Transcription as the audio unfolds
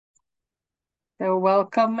So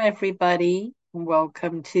welcome everybody.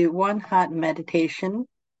 Welcome to One Heart Meditation.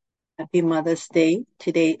 Happy Mother's Day.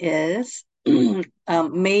 Today is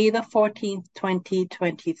May the 14th,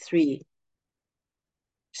 2023.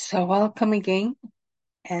 So welcome again.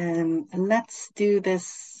 And let's do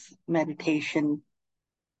this meditation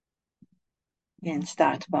and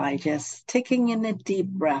start by just taking in a deep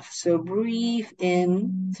breath. So breathe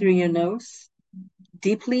in through your nose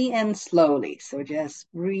deeply and slowly. So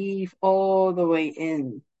just breathe all the way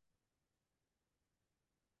in.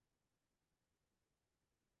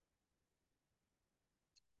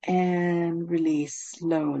 And release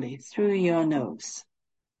slowly through your nose.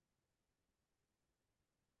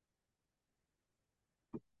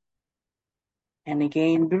 And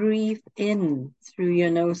again, breathe in through your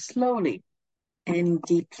nose slowly and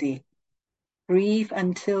deeply. Breathe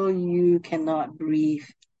until you cannot breathe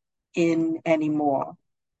in anymore.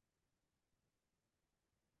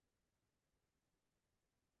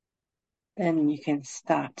 Then you can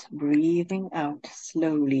start breathing out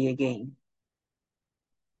slowly again.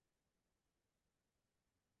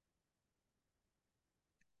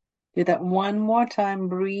 Do that one more time.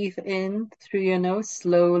 Breathe in through your nose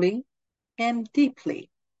slowly and deeply.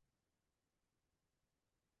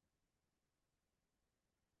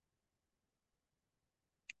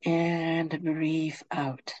 And breathe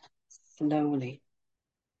out slowly.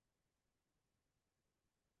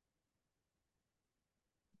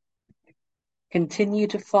 Continue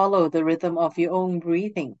to follow the rhythm of your own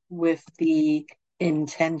breathing with the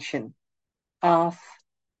intention of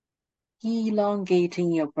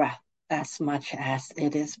elongating your breath as much as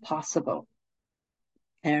it is possible.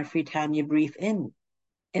 Every time you breathe in,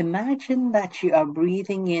 imagine that you are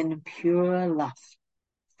breathing in pure love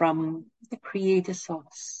from the Creator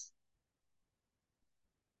Source.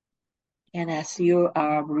 And as you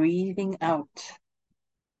are breathing out,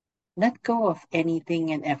 let go of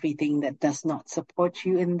anything and everything that does not support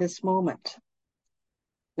you in this moment.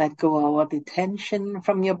 Let go of the tension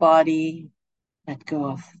from your body. Let go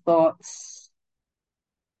of thoughts.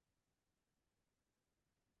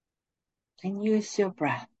 And use your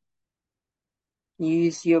breath.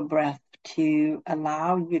 Use your breath to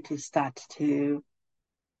allow you to start to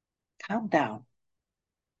calm down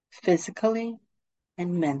physically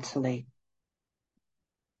and mentally.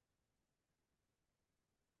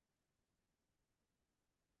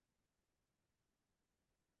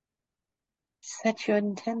 Set your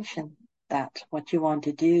intention that what you want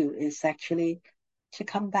to do is actually to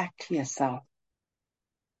come back to yourself.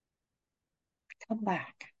 Come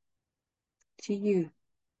back to you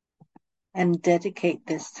and dedicate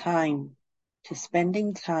this time to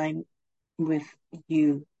spending time with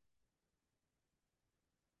you,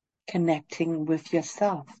 connecting with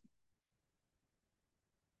yourself.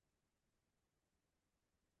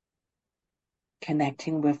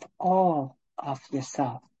 Connecting with all of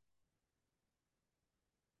yourself.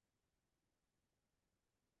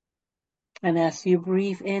 And as you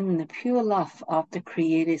breathe in the pure love of the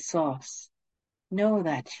Creator Source, know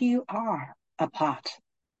that you are a part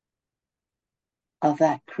of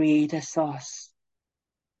that Creator Source.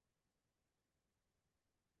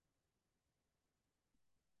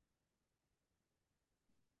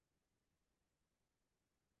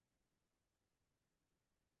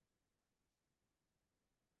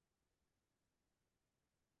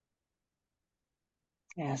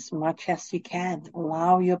 As much as you can,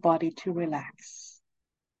 allow your body to relax.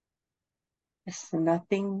 There's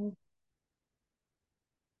nothing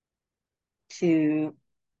to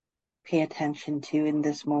pay attention to in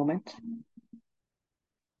this moment.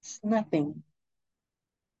 It's nothing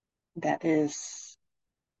that is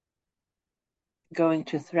going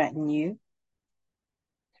to threaten you.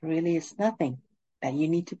 There really is nothing that you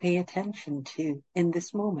need to pay attention to in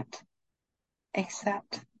this moment,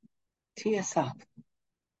 except to yourself.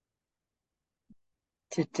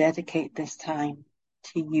 To dedicate this time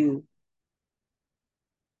to you.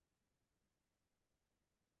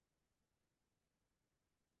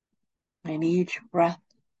 And each breath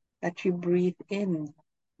that you breathe in,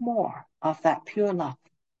 more of that pure love.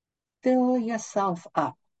 Fill yourself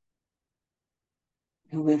up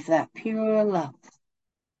with that pure love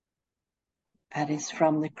that is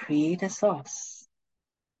from the Creator Source,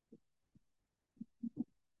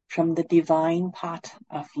 from the divine part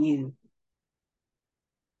of you,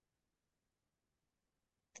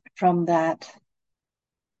 from that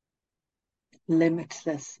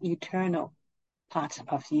limitless, eternal part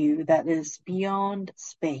of you that is beyond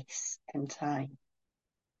space and time,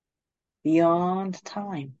 beyond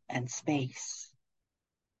time and space.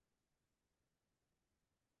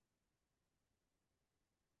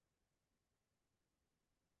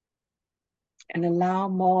 And allow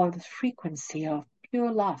more of the frequency of pure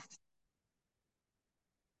love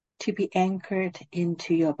to be anchored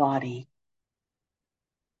into your body.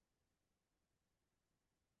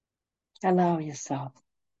 Allow yourself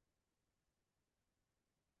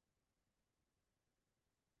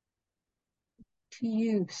to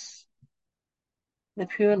use the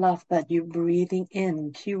pure love that you're breathing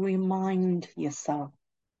in to remind yourself,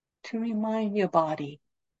 to remind your body,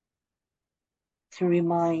 to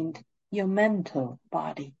remind your mental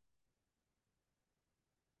body,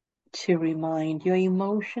 to remind your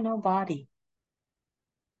emotional body,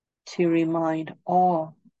 to remind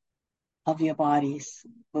all of your bodies,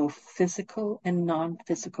 both physical and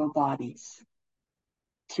non-physical bodies,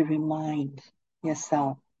 to remind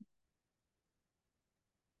yourself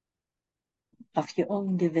of your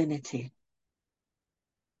own divinity,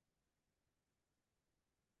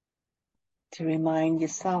 to remind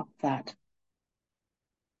yourself that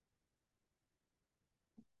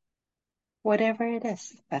whatever it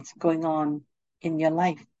is that's going on in your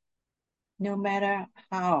life, no matter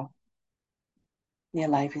how your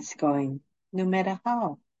life is going, no matter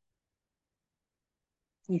how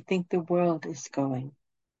you think the world is going,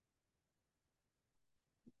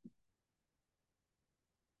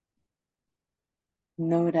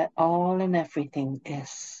 know that all and everything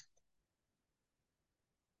is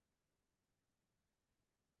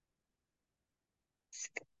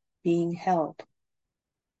being held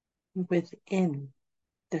within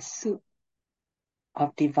the soup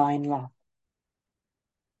of divine love.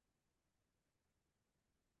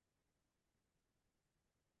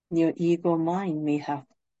 Your ego mind may have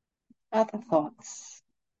other thoughts,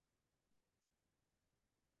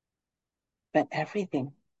 but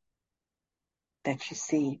everything that you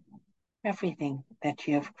see, everything that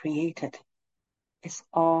you have created is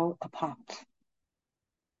all a part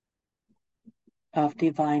of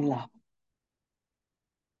divine love.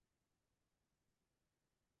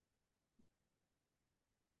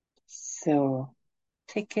 So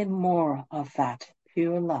take in more of that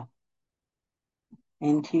pure love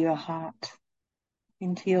into your heart,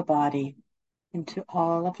 into your body, into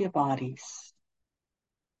all of your bodies.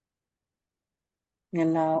 And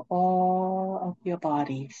allow all of your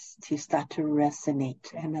bodies to start to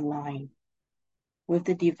resonate and align with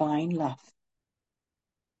the divine love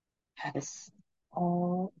that is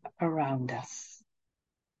all around us.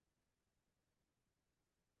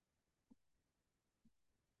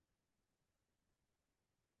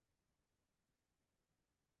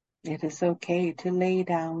 It is okay to lay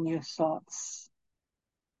down your thoughts,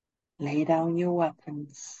 lay down your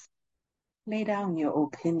weapons, lay down your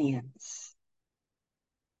opinions.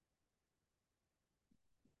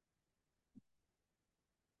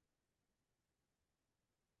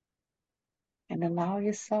 And allow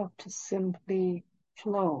yourself to simply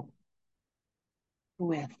flow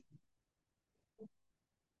with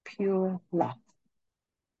pure love.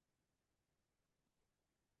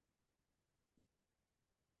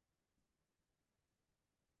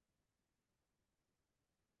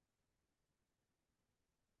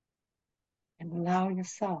 And allow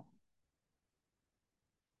yourself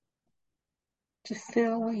to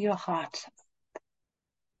fill your heart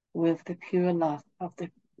with the pure love of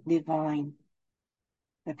the divine,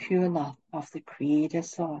 the pure love of the Creator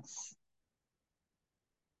Source.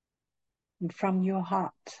 And from your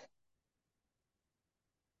heart,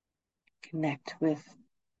 connect with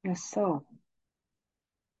your soul,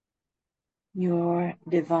 your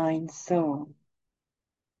divine soul.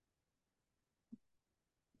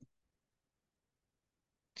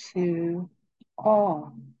 To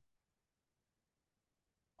all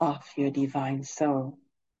of your divine soul.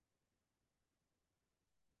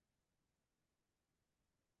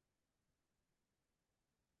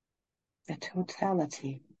 The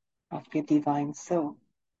totality of your divine soul.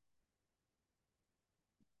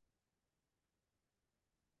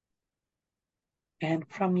 And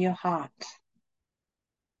from your heart,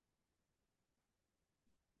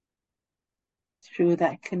 through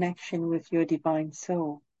that connection with your divine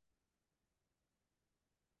soul,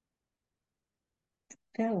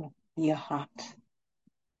 fill your heart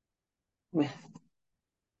with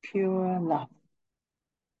pure love.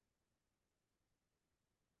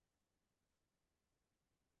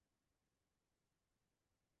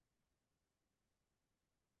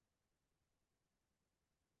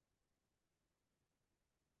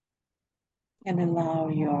 And allow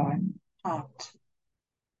your heart,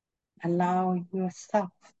 allow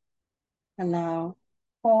yourself, allow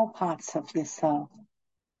all parts of yourself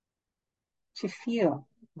to feel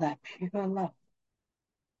that pure love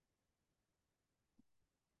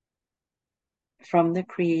from the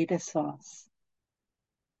Creator Source.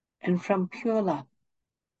 And from pure love,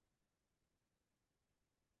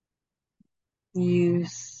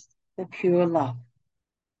 use the pure love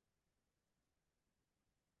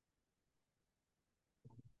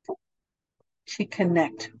to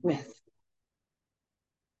connect with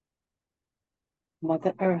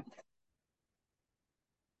Mother Earth,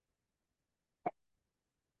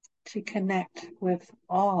 to connect with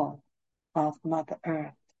all of Mother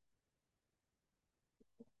Earth,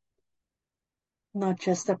 not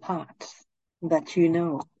just the parts that you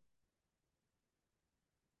know,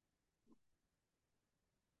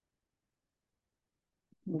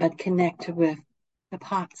 but connect with the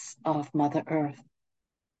parts of Mother Earth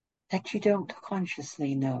that you don't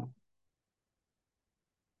consciously know.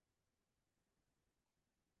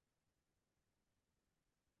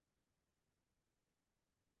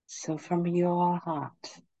 So from your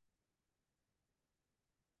heart,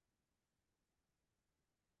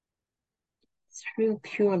 through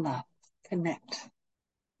pure love, connect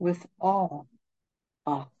with all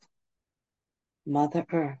of Mother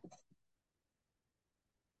Earth.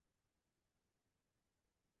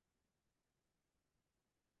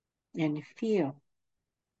 And feel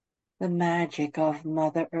the magic of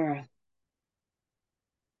Mother Earth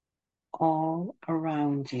all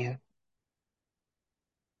around you,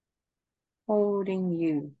 holding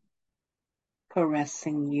you,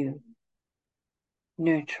 caressing you,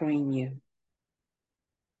 nurturing you.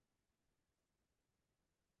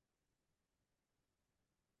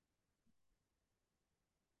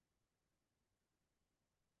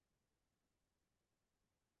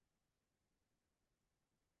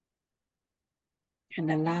 And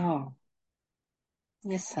allow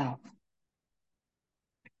yourself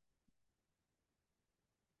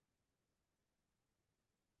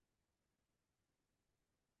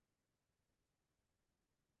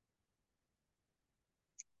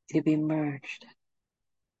to be merged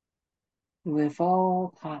with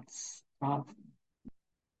all parts of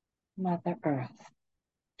Mother Earth,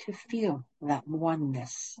 to feel that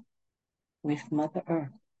oneness with Mother Earth.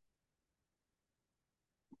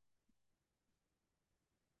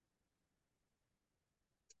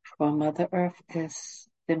 For Mother Earth is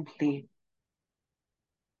simply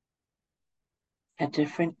a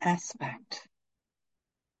different aspect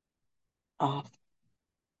of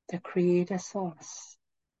the Creator Source,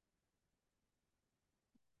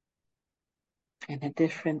 and a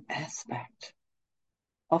different aspect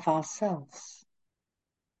of ourselves.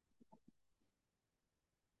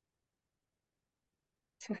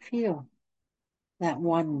 To feel that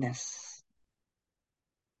oneness,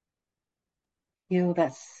 feel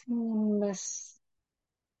that seamless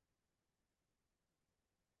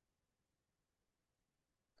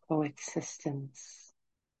coexistence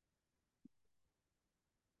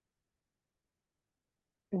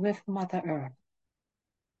with Mother Earth,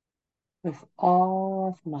 with all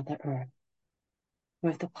of Mother Earth,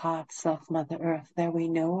 with the parts of Mother Earth that we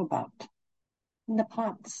know about, and the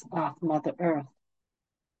parts of Mother Earth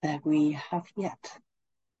that we have yet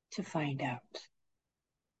to find out.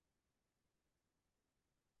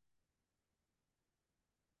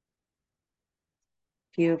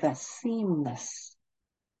 Feel that seamless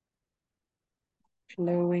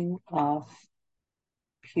flowing of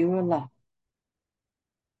pure love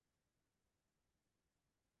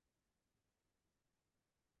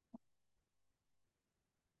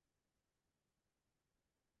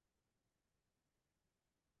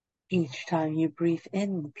each time you breathe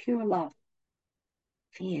in pure love.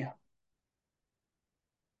 Feel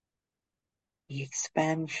the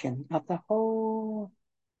expansion of the whole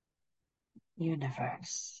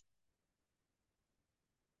universe,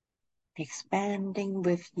 expanding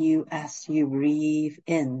with you as you breathe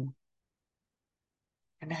in,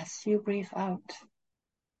 and as you breathe out.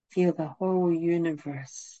 Feel the whole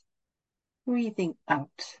universe breathing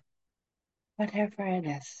out whatever it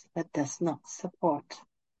is that does not support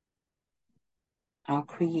our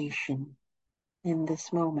creation in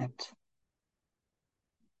this moment.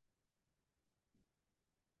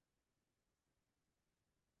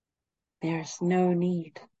 There's no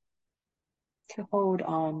need to hold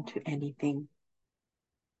on to anything.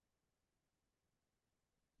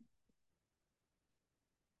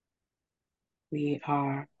 We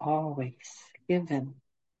are always given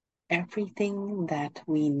everything that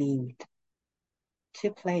we need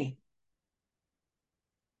to play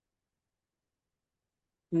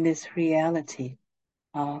in this reality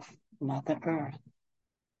of Mother Earth.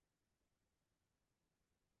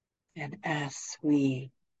 And as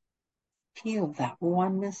we feel that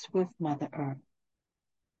oneness with Mother Earth,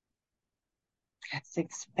 let's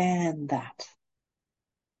expand that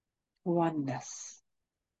oneness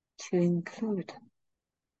to include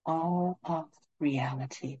all of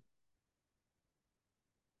reality.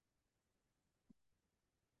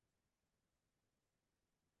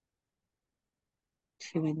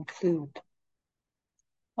 To include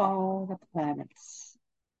all the planets.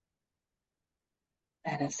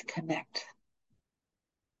 Let us connect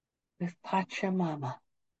with Pachamama,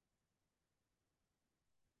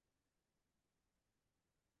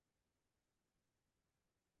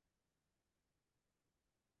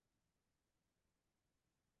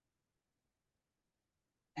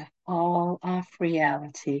 with all of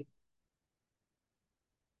reality.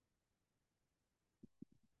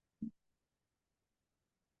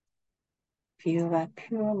 Feel that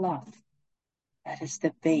pure love that is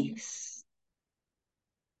the base.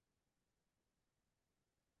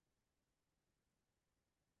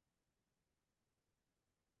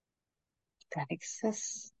 That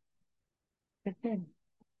exists within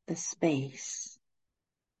the space.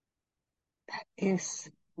 That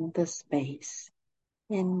is the space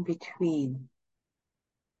in between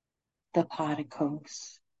the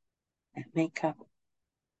particles that make up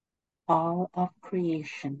all of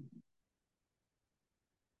creation.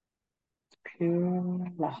 Pure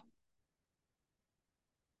love.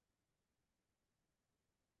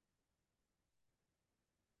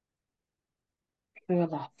 Pure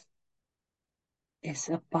love is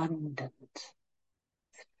abundant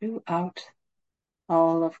throughout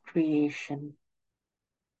all of creation.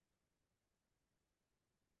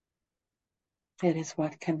 It is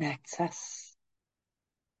what connects us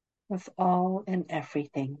with all and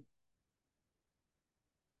everything.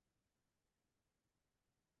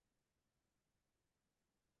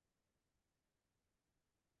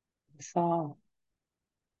 It's all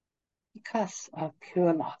because of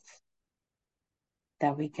pure love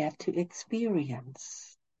that we get to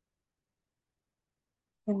experience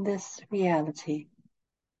in this reality.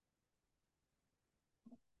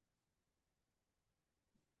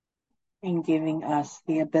 And giving us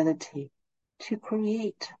the ability to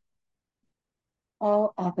create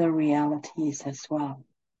all other realities as well.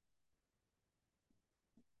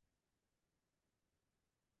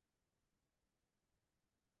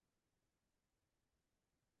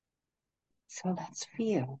 So let's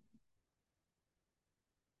feel.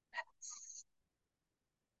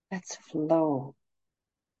 Let's flow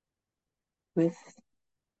with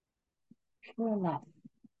pure love.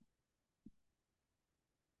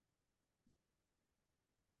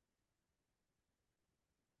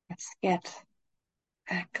 Let's get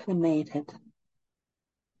acclimated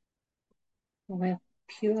with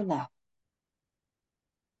pure love.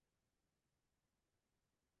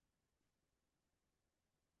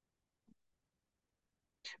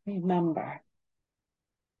 To remember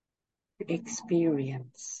to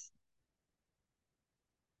experience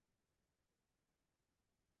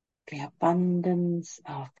the abundance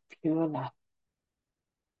of pure love.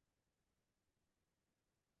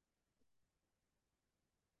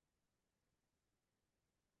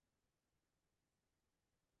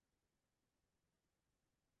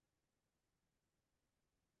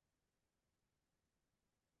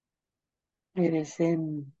 It is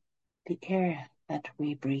in the air that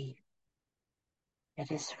we breathe.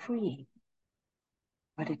 It is free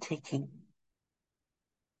for the taking.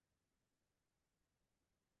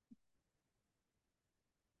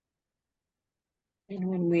 And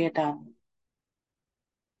when we are done,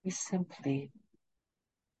 we simply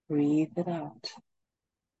breathe it out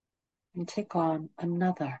and take on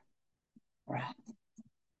another breath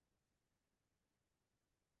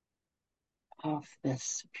of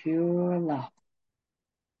this pure love.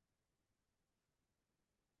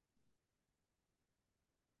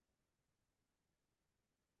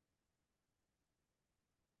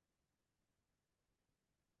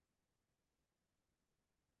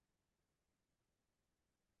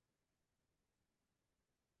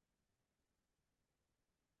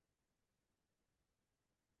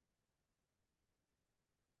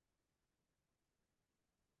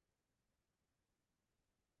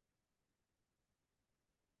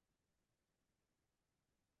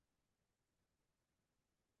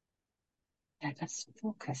 Let us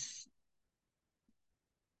focus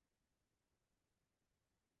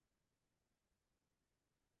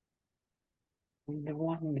on the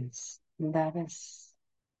oneness that is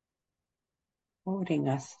holding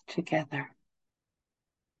us together.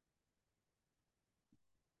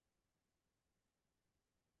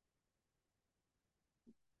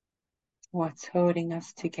 What's holding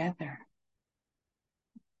us together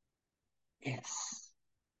is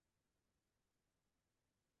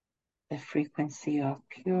the frequency of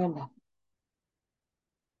pure love.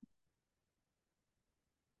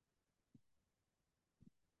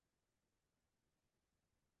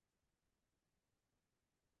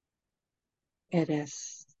 It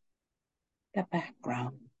is the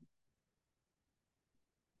background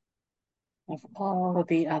of all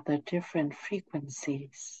the other different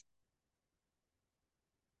frequencies.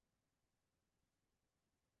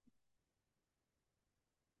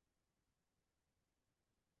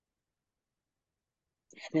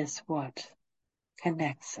 It is what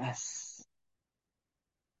connects us.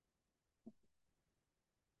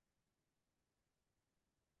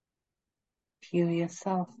 Feel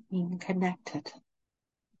yourself being connected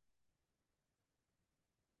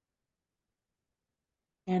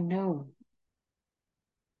and know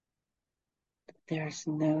that there's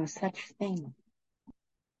no such thing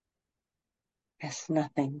as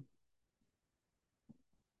nothing.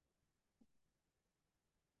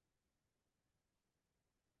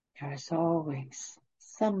 There is always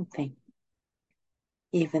something,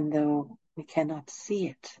 even though we cannot see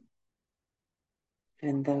it,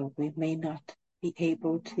 even though we may not be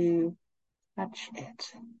able to touch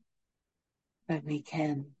it, but we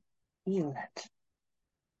can feel it.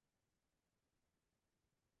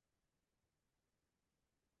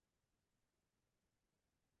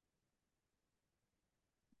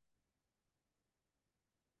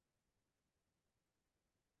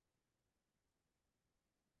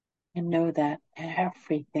 And know that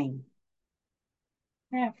everything,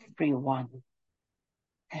 everyone,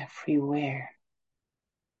 everywhere,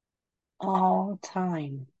 all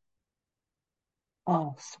time,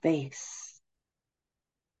 all space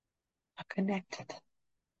are connected.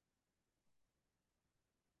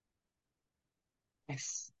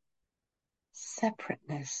 This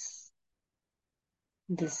separateness,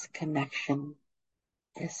 disconnection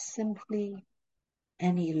is simply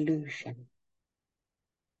an illusion.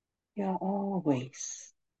 You're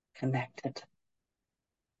always connected.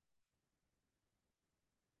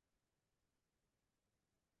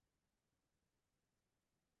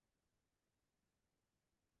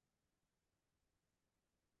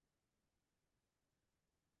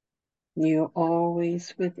 You're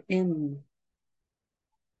always within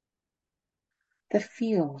the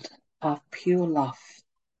field of pure love.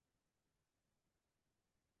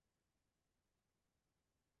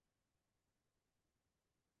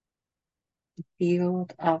 The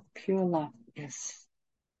field of pure love is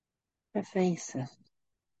pervasive.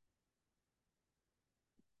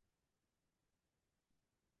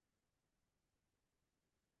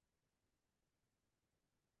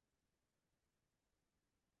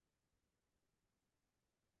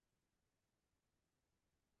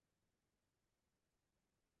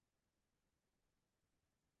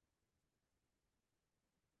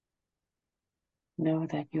 Know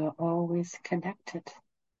that you're always connected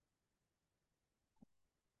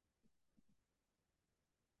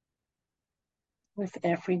with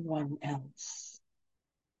everyone else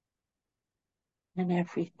and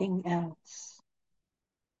everything else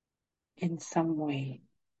in some way.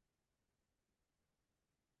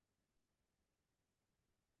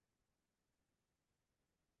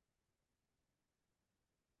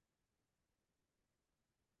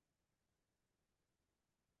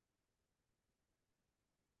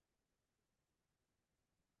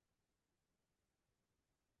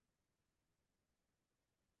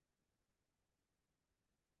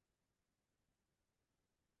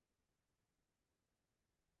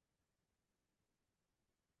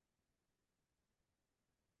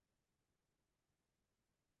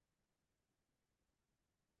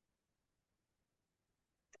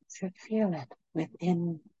 So feel it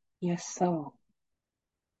within your soul.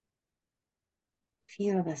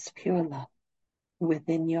 Feel this pure love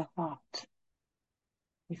within your heart.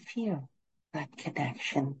 You feel that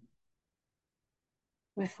connection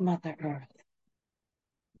with Mother Earth,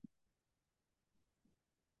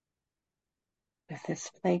 with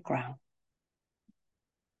this playground,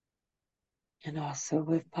 and also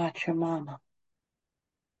with Pachamama,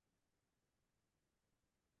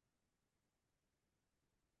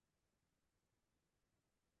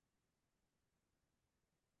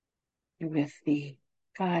 with the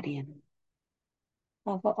guardian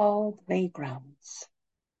of all playgrounds.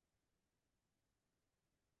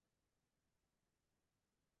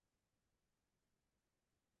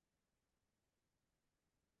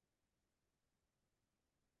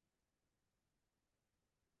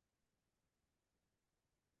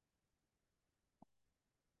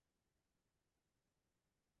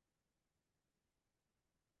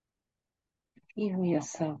 Feel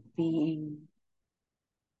yourself being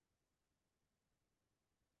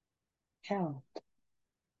held,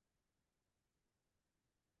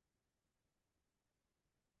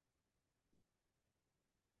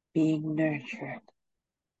 being nurtured,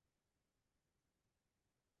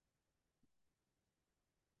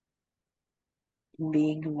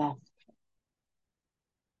 being loved.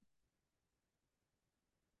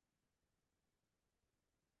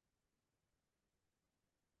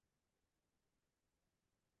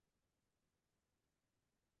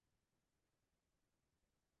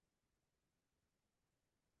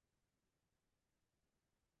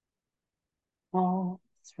 All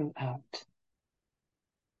throughout.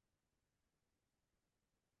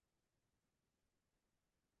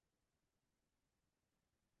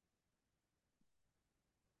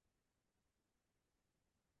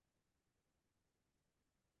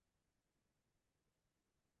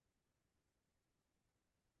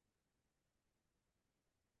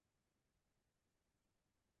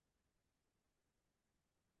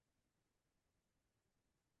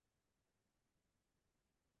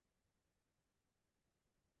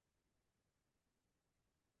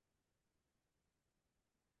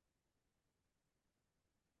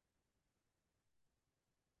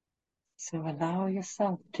 So allow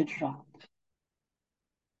yourself to drop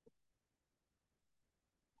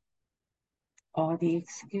all the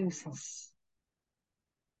excuses,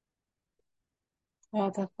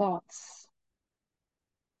 all the thoughts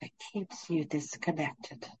that keeps you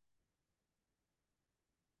disconnected.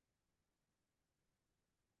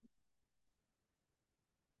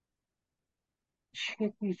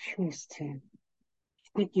 Should you choose to,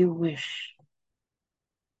 should you wish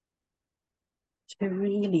to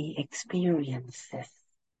really experience this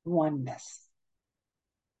oneness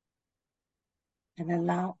and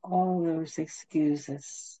allow all those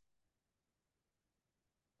excuses,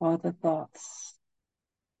 all the thoughts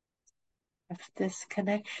of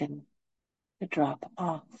disconnection to drop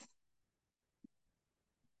off,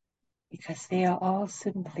 because they are all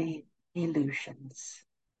simply illusions.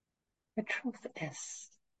 The truth is,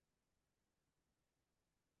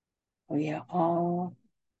 we are all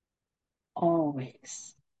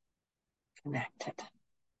always connected.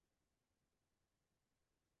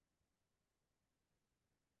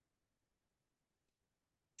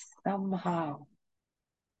 Somehow,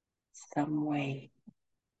 some way,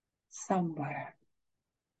 somewhere,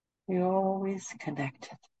 we're always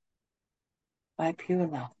connected by pure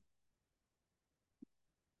love.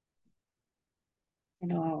 You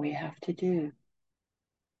know what we have to do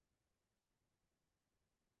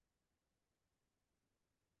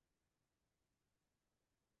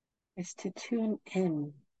is to tune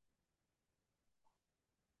in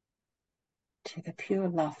to the pure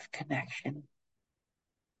love connection.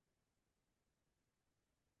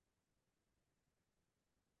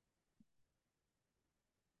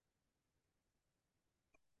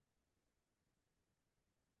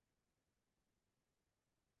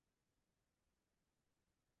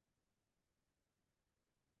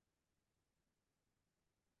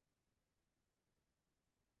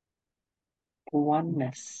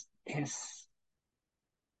 Oneness is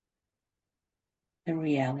the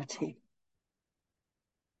reality.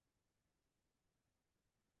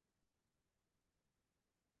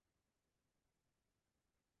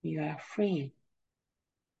 You are free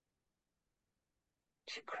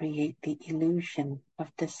to create the illusion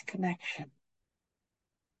of disconnection.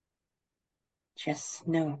 Just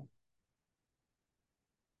know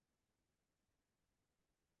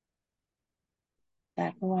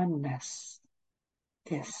that oneness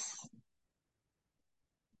is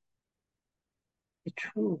the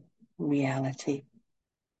true reality.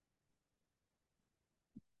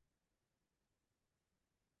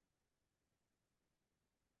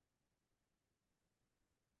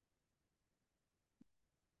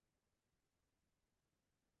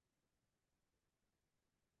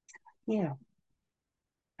 Feel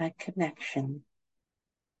that connection.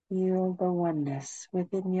 Feel the oneness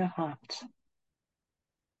within your heart.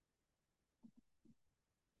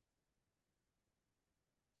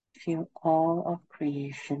 Feel all of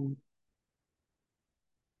creation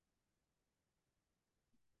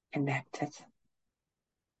connected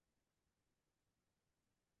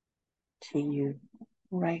to you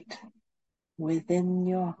right within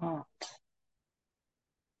your heart.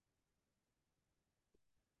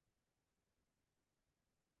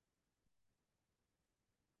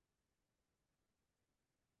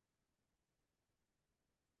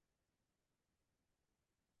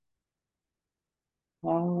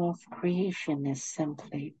 All of creation is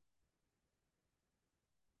simply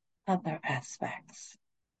other aspects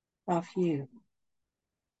of you.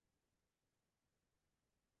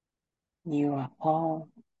 You are all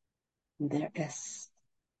there is,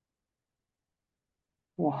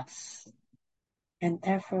 was, and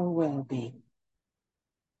ever will be.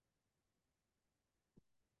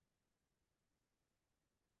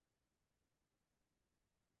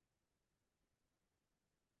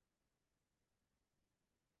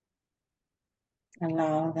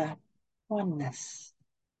 Allow that oneness,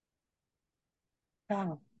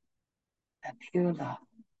 love, that pure love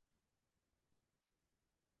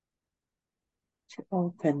to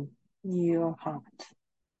open your heart,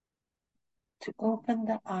 to open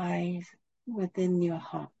the eyes within your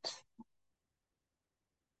heart,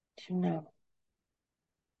 to know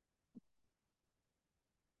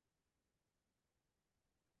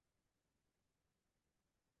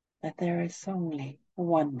that there is only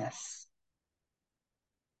oneness.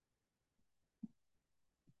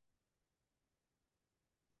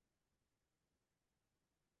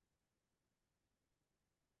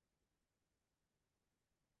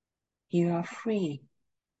 You are free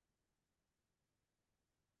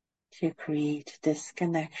to create this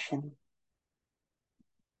connection.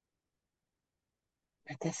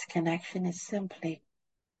 But this connection is simply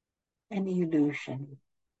an illusion.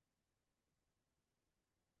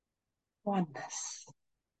 Oneness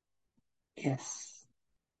is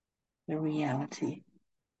the reality.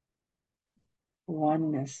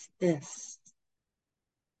 Oneness is.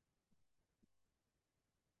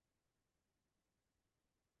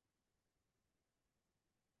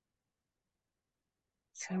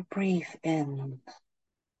 So breathe in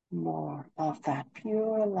more of that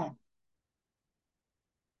pure love.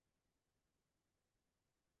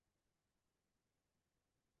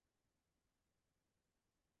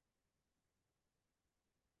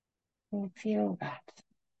 And feel that.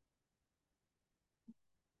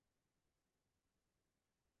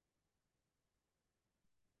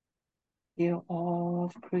 Feel all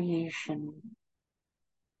of creation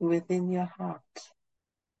within your heart.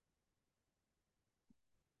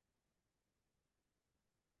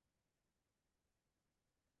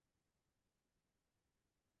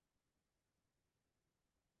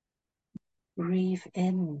 Breathe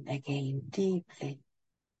in again deeply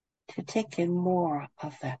to take in more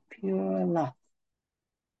of that pure love.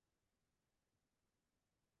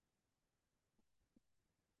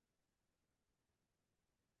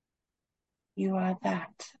 You are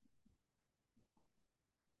that.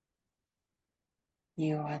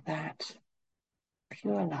 You are that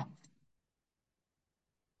pure love.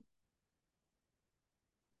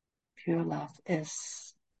 Pure love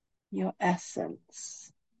is your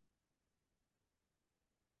essence.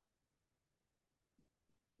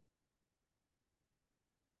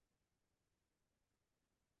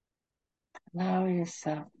 Allow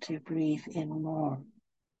yourself to breathe in more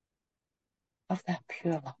of that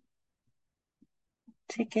pure love.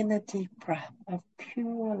 Take in a deep breath of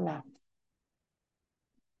pure love.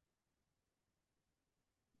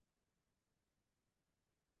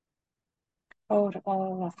 Hold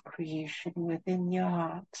all of creation within your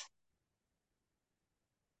heart.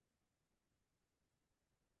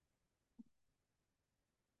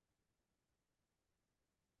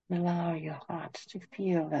 Allow your heart to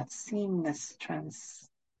feel that seamless transition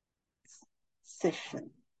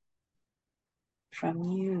from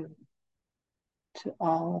you to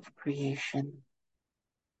all of creation.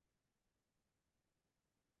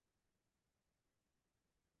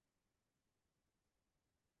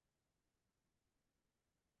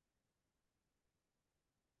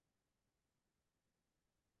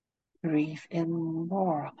 Breathe in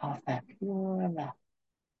more of that pure love.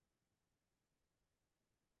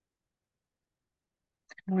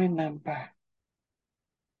 And remember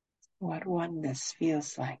what oneness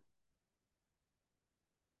feels like.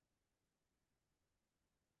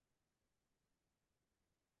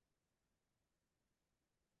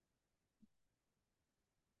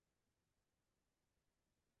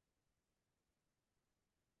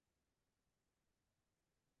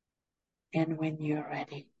 And when you're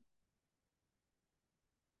ready,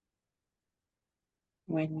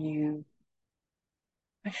 when you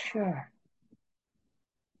are sure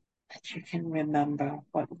that you can remember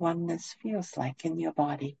what oneness feels like in your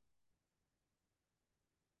body,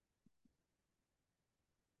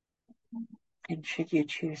 and should you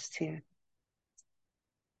choose to,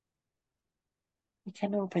 you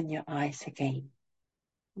can open your eyes again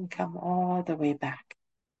and come all the way back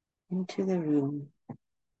into the room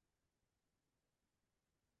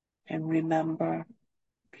and remember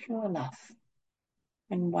pure love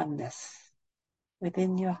and oneness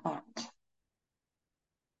within your heart.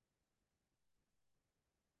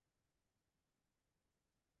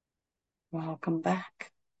 Welcome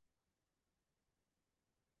back.